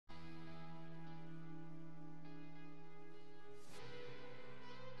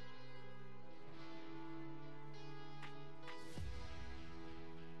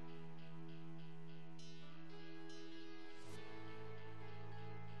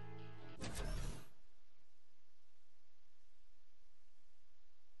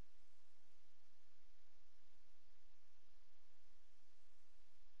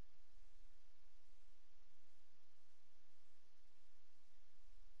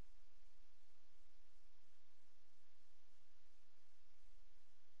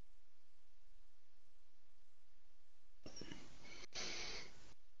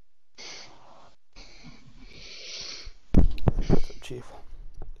Chief.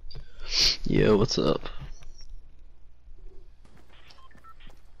 Yo, what's up?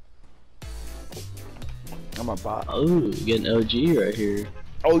 I'm a bot. Oh, you get an OG right here.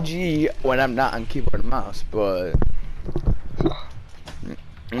 OG when I'm not on keyboard and mouse, but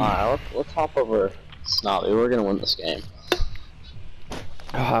Alright, let's hop over Snobby. We're gonna win this game.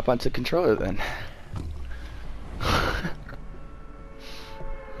 I'll hop onto controller then.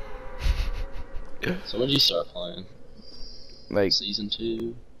 So when did you start playing? Like Season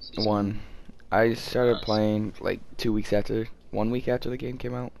 2? Season 1. I started Nice. playing like 2 weeks after, 1 week after the game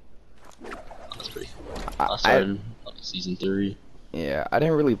came out. That's pretty cool. I started like Season 3. Yeah, I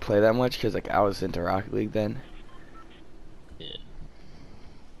didn't really play that much because like I was into Rocket League then. Yeah.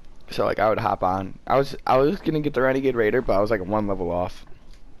 So like I would hop on. I was gonna get the Renegade Raider, but I was like 1 level off.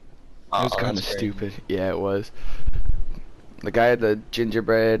 It was kind of stupid. Yeah, it was. The guy had the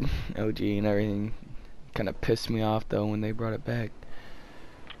gingerbread OG and everything. Kind of pissed me off though when they brought it back.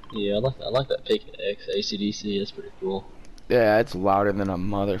 Yeah, I like that Pick X ACDC. That's pretty cool. Yeah, it's louder than a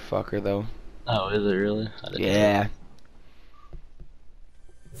motherfucker though. Oh, is it really? I didn't know. Yeah.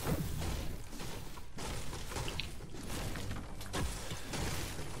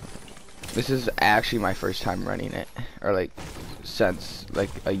 This is actually my first time running it, or like since like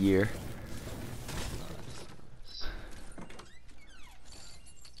a year.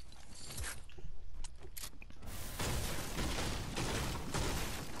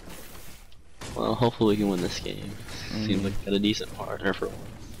 Well, hopefully we can win this game. Seems like we got a decent partner for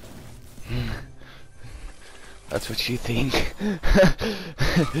once. That's what you think.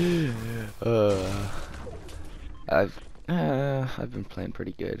 I've been playing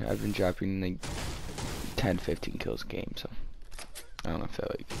pretty good. I've been dropping like 10-15 kills a game, so I don't know, I feel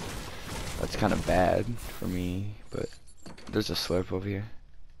like that's kind of bad for me, but there's a slurp over here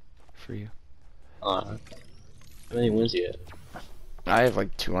for you. How many wins you get? I have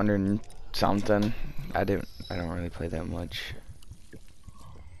like 200 and something. I don't really play that much.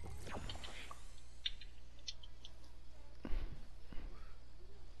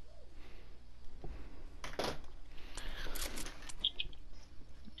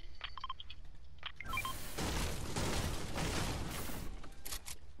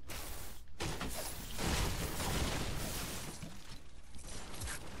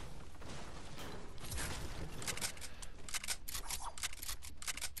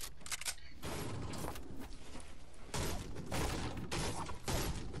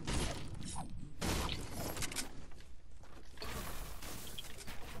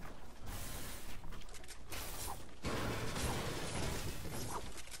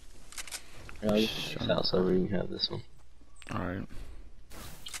 Yeah, I'll get this house over. You can have this one. Alright.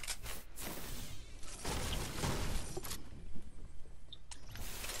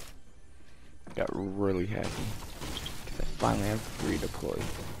 Got really happy because I finally have redeployed.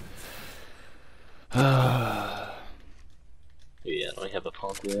 Yeah, I don't have a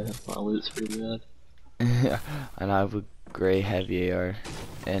pump yet. My loot's pretty bad. Yeah, and I have a gray heavy AR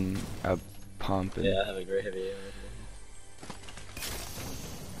and a pump. And Yeah, I have a gray heavy AR.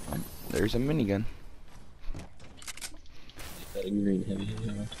 there's a minigun. Got a green heavy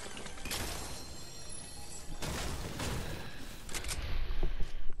AR.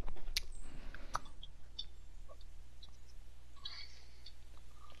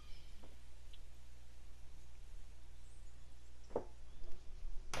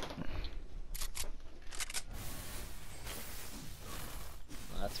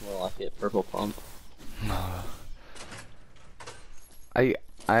 That's more like it. Purple pump.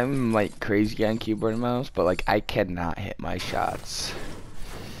 I'm like crazy on keyboard and mouse, but like I cannot hit my shots.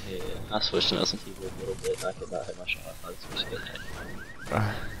 Yeah, I switched to mouse and keyboard a little bit. And I could not hit my shot. I switched to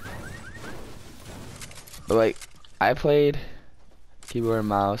it. But like I played keyboard and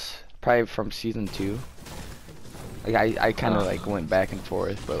mouse probably from season 2. Like I kind of like went back and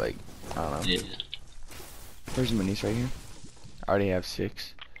forth, but like I don't know. Yeah. There's minis right here. I already have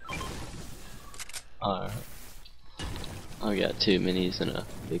 6. Alright. I got 2 minis and a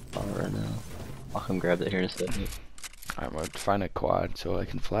big bar right now. I'll come grab that here in a second. I'm gonna find a quad so I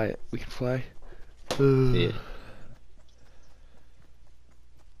can fly it. We can fly. Yeah.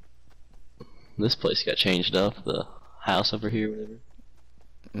 This place got changed up. The house over here,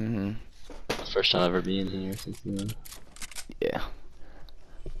 whatever. First time I've ever been here since then. Yeah.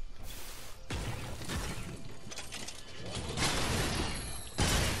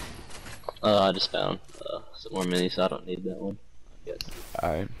 I just found some more minis, so I don't need that one.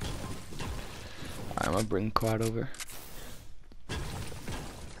 Alright. I'm gonna bring quad over.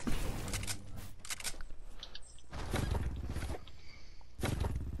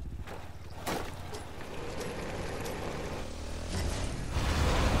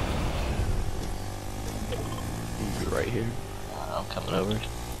 right here. I'm coming over.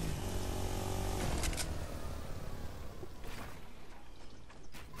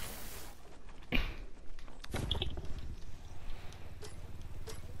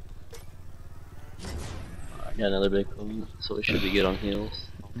 I got another big one, so we should be good on heals.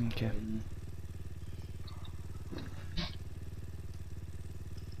 Okay.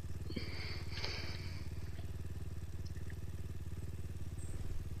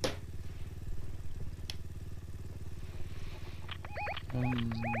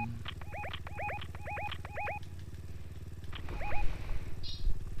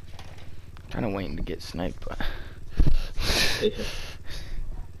 Kind of waiting to get sniped, but Yeah.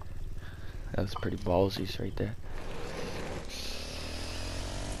 that was pretty ballsy right there.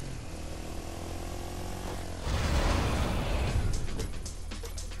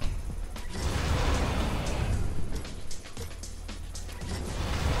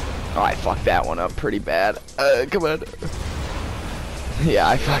 Oh, I fucked that one up pretty bad. Come on. Yeah,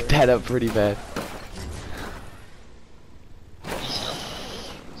 I fucked that up pretty bad.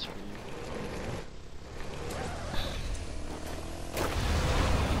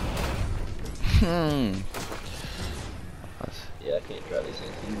 Yeah, I can't try these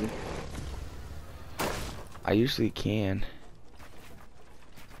things either. I usually can.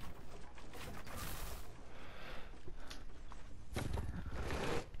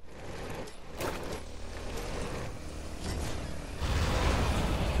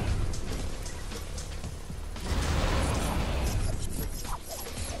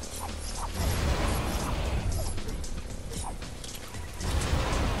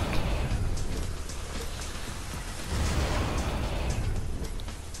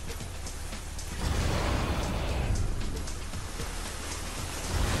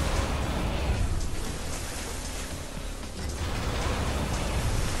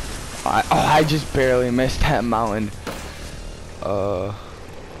 I just barely missed that mountain.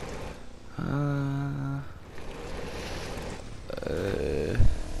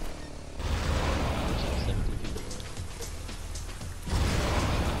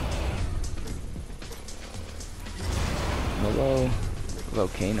 Hello,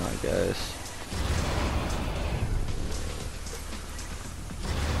 volcano, I guess.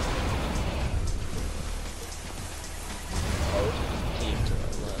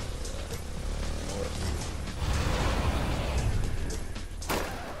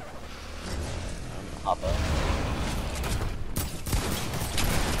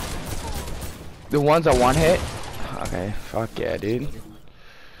 The ones I one hit? Okay, fuck yeah, dude.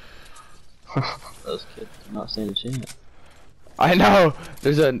 Those kids do not stand a chance. I know!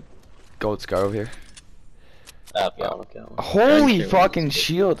 There's a gold scar over here. I've got one. Holy fucking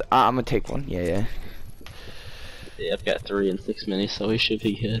shield! I'm gonna take one. Yeah, yeah. Yeah, I've got 3 and 6 minis, so we should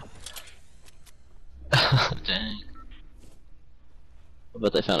be good. Dang. I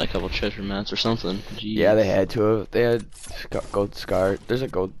bet they found a couple treasure mats or something. Jeez. Yeah, they had to have. They had gold scar. There's a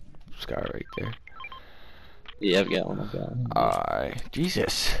gold scar right there. Yeah, I've got one. Alright,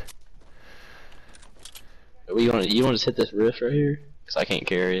 Jesus. You want to just hit this rift right here? Cause I can't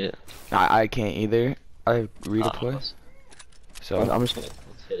carry it. I can't either. I redeploy. So I'm just gonna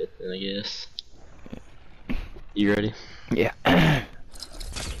let's hit it then, I guess. You ready? Yeah.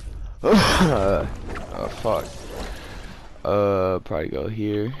 Oh fuck. Probably go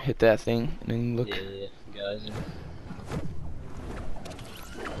here, hit that thing, and then look. Yeah, guys.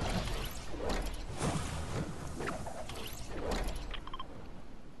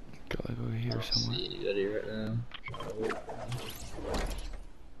 Go like over here somewhere. See anybody right now?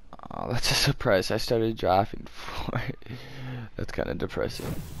 Oh, that's a surprise. I started dropping for it. That's kind of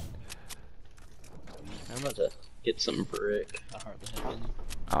depressing. I'm about to get some brick. I hardly have any.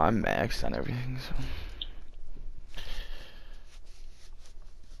 Oh, I'm maxed on everything,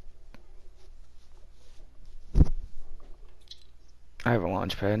 so. I have a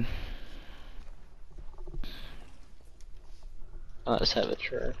launch pad. I just have a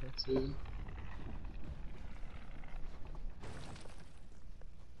track. Let's see.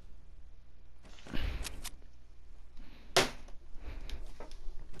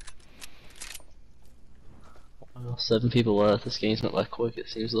 Well, 7 people left. This game's not that quick, it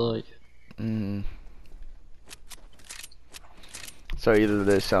seems like. So either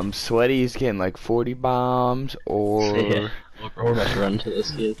there's some sweaties getting like 40 bombs, or yeah, we're about to run into this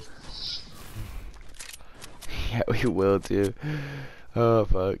kid. Yeah, we will too. Oh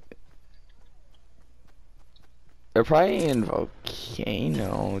fuck. They're probably in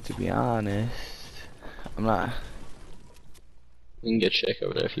volcano, to be honest. I'm not. You can go check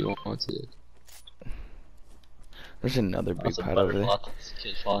over there if you want to. There's another big pot over there. This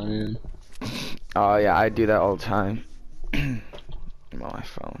kid flying in. Oh yeah, I do that all the time. I'm on my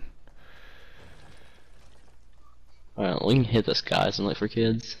phone. Alright, we can hit this guys and look for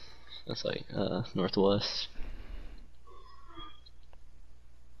kids. That's like northwest.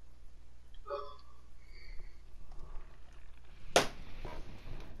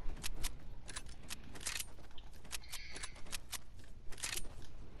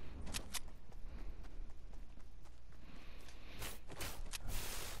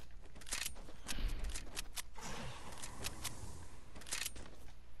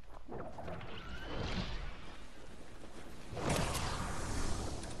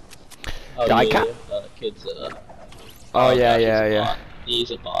 Oh Yeah, I yeah, can't. kids. Oh yeah, gosh, yeah, yeah.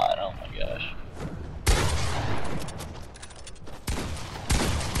 He's a bot. Oh my gosh.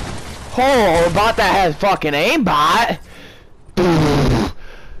 Oh, a bot that has fucking aimbot.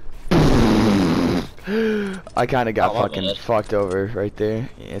 I kind of got Oh, my fucking bad. fucked over right there.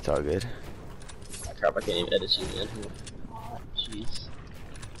 Yeah, it's all good. Oh, crap, I can't even edit you, man. Jeez.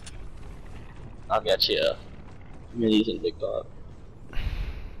 I've got you minis and big bot.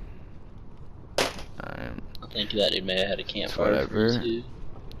 I think that dude may have had a campfire. Whatever.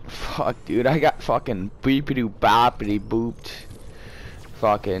 Fuck, dude, I got fucking beepity boppity booped.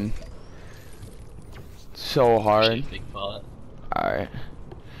 Fucking so hard. Big bot. Alright.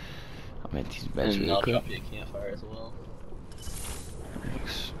 I'm at these beds And really I'll quick. drop you a campfire as well.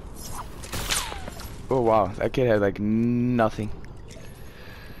 Thanks. Oh wow, that kid had like nothing.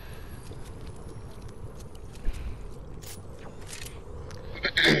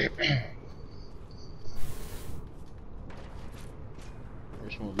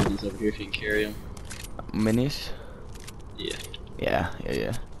 There's more minis over here if you can carry them. Minis? Yeah.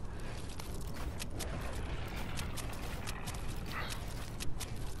 Yeah.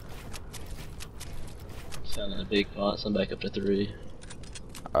 Sounding a big bot, so I'm back up to 3.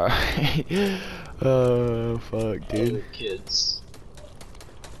 Alright. Oh fuck, dude. Oh, kids.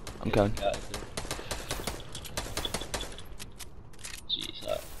 I'm coming. Jeez,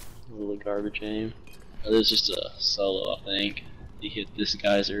 a little garbage aim. Oh, there's just a solo, I think. He hit this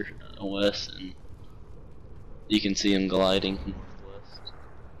geyser west, and you can see him gliding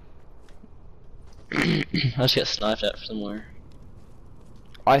northwest. I just got sniped at somewhere.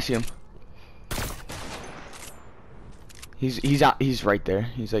 I see him. He's right there.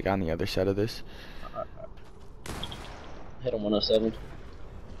 He's like on the other side of this. Hit him 107.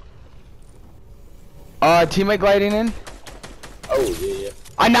 Teammate gliding in. Oh yeah.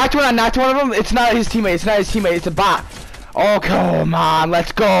 I knocked one of them. It's not his teammate. It's a bot. Oh come on,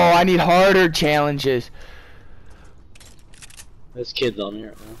 let's go. I need harder challenges. There's kids on here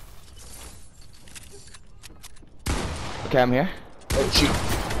right now. Okay, I'm here. Oh shoot.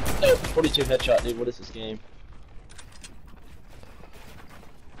 No, 42 headshot, dude. What is this game?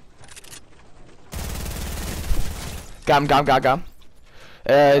 Got him.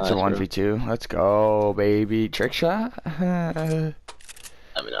 It's a Nice, 1v2. Let's go, baby. Trick shot. I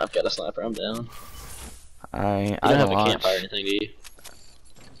mean, I've got a sniper. I'm down. I don't have launch. a campfire or anything, do you?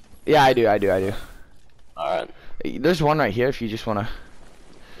 Yeah, I do. Alright. There's one right here if you just wanna.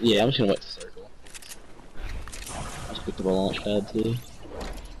 Yeah, I'm just gonna wait to circle. I just picked up a launch pad too.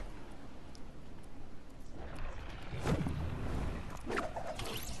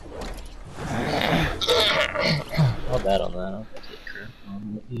 Not bad on that. I'll take crap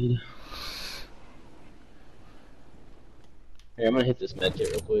on that dude. Here, I'm gonna hit this med kit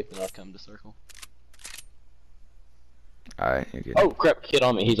real quick, and I'll come to circle. Alright, you're good. Oh crap! Kid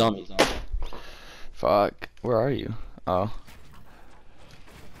on me. He's on me. Fuck. Where are you? Oh.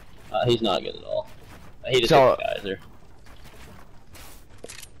 He's not good at all. He just So, hit the geyser.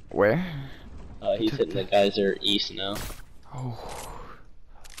 Where? He's hitting the geyser east now. Oh.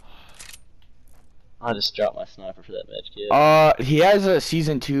 I just dropped my sniper for that med kit. He has a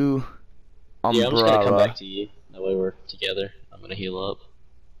season 2 umbrella. Yeah, I'm just gonna come back to you. That way we're together. I'm gonna heal up.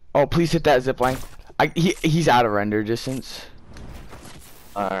 Oh, please hit that zip line. He's out of render distance.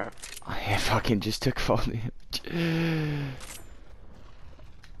 Alright. I fucking just took full damage.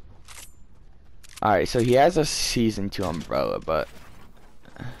 Alright, so he has a season 2 umbrella, but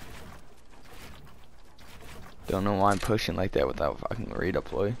don't know why I'm pushing like that without fucking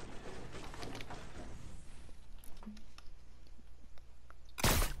redeploy.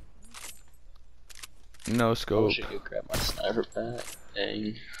 No I scope. wish I could grab my sniper pack.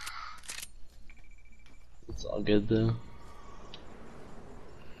 Dang. It's all good though.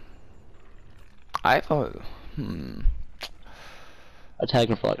 I thought, I tagged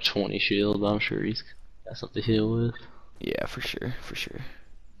him for like 20 shield, but I'm sure he's got something to heal with. yeah, for sure.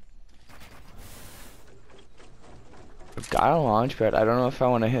 I've got a launch pad. I don't know if I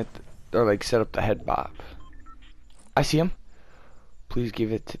want to hit. or like set up the head bop. I see him. Please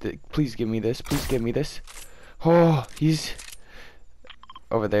give it to the. Please give me this. Please give me this. Oh, he's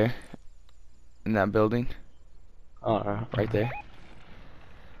over there in that building. Alright. Right there.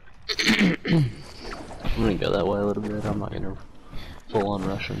 I'm gonna go that way a little bit. I'm not gonna full on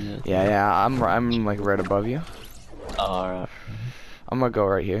rush him yet. Yeah, I'm like right above you. Alright. I'm gonna go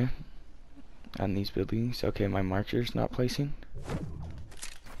right here on these buildings. Okay, my marcher's not placing.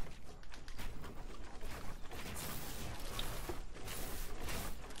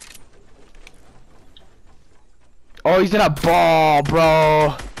 Oh, he's in a ball,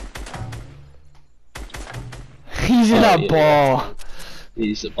 bro. He's in a ball.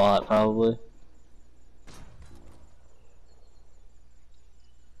 He's a bot, probably.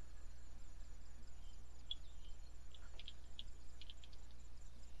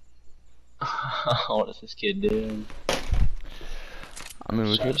 What is this kid doing? I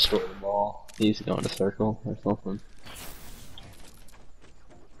mean, we could score the ball. He's going to circle or something.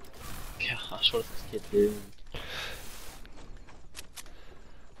 Gosh, what is this kid doing?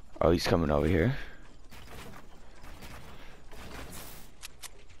 Oh, he's coming over here.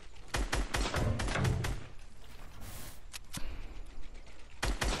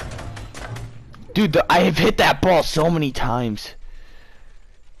 Dude, I have hit that ball so many times.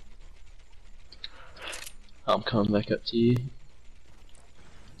 I'm coming back up to you.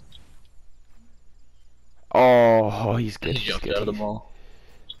 Oh, he's good. He jumped out of the ball.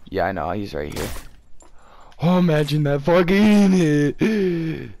 Yeah, I know. He's right here. Oh, imagine that fucking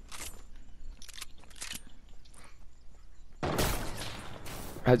hit.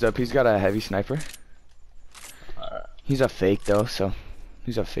 Heads up, he's got a heavy sniper. He's a fake though, so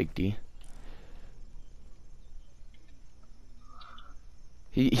he's a fake D.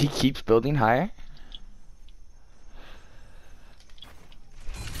 He keeps building higher.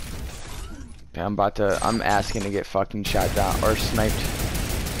 Okay, I'm asking to get fucking shot down or sniped.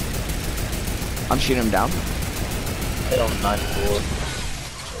 I'm shooting him down. Hit on 94.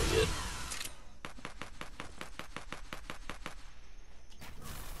 Very good.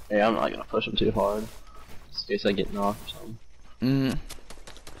 Hey, I'm not gonna push him too hard. Just in case I get knocked or something.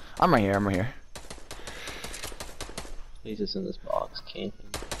 I'm right here, I'm right here. He's just in this box camping.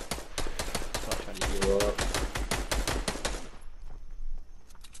 Probably trying to heal up.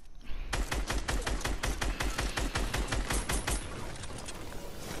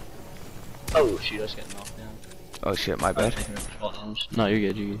 Oh shoot, I just got knocked down. Oh shit, my bad. No, you're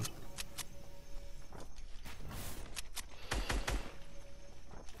good, you're good.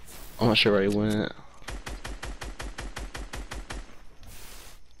 I'm not sure where he went.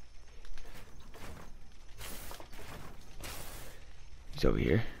 He's over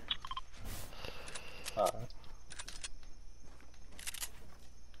here.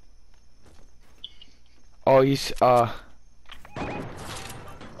 Oh, he's Oh,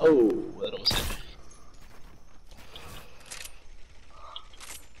 that almost hit me.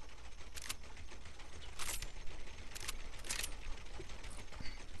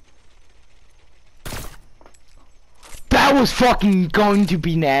 That was fucking going to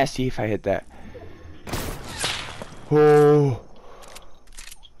be nasty if I hit that. Oh.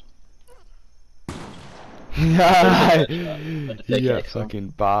 He got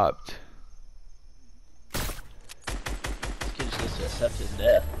fucking bopped. This kid just needs to accept his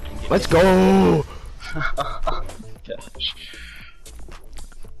death. Let's go! Gosh.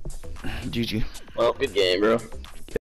 GG. Well, good game, bro.